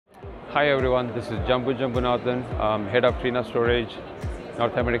Hi everyone, this is Jambu Jambunathan, head of Trina Storage,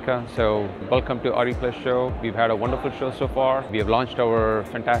 North America. So welcome to RE Plus show. We've had a wonderful show so far. We have launched our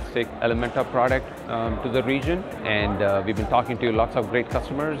fantastic Elementa product to the region, and we've been talking to lots of great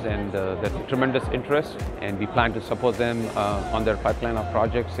customers, and there's tremendous interest, and we plan to support them on their pipeline of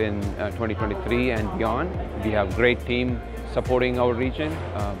projects in 2023 and beyond. We have a great team supporting our region,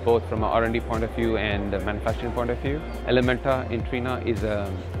 both from an R&D point of view and a manufacturing point of view. Elementa in Trina is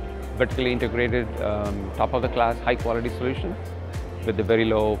a vertically integrated, top-of-the-class, high-quality solution with a very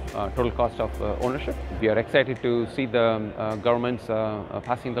low total cost of ownership. We are excited to see the governments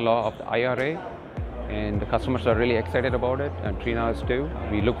passing the law of the IRA, and the customers are really excited about it, and Trina is too.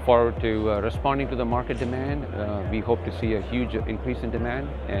 We look forward to responding to the market demand. We hope to see a huge increase in demand,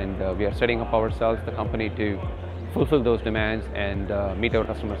 and we are setting up ourselves, the company, to fulfill those demands and meet our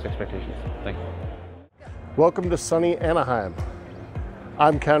customers' expectations. Thank you. Welcome to sunny Anaheim.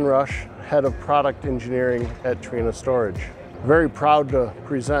 I'm Ken Rush, Head of Product Engineering at Trina Storage. Very proud to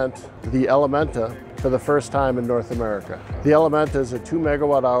present the Elementa for the first time in North America. The Elementa is a 2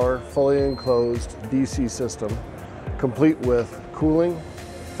 megawatt-hour fully enclosed DC system, complete with cooling,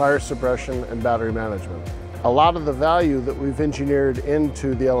 fire suppression, and battery management. A lot of the value that we've engineered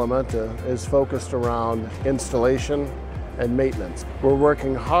into the Elementa is focused around installation and maintenance. We're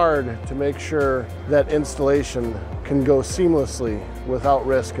working hard to make sure that installation can go seamlessly without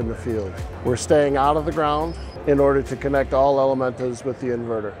risk in the field. We're staying out of the ground in order to connect all Elementas with the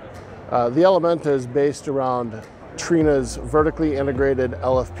inverter. The Elementa is based around Trina's vertically integrated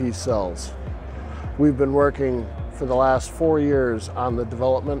LFP cells. We've been working for the last 4 years on the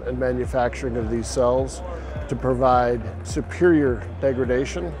development and manufacturing of these cells to provide superior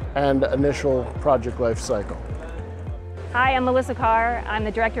degradation and initial project life cycle. Hi, I'm Melissa Carr. I'm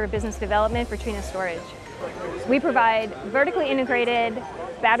the Director of Business Development for Trina Storage. We provide vertically integrated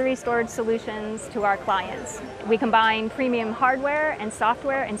battery storage solutions to our clients. We combine premium hardware and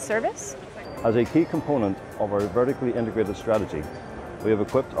software and service. As a key component of our vertically integrated strategy, we have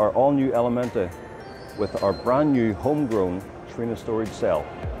equipped our all-new Elementa with our brand new homegrown Trina Storage cell.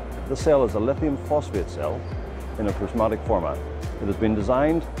 This cell is a lithium phosphate cell in a prismatic format. It has been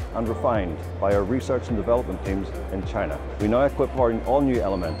designed and refined by our research and development teams in China. We now equip our all-new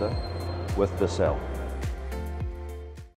Elementa with this cell.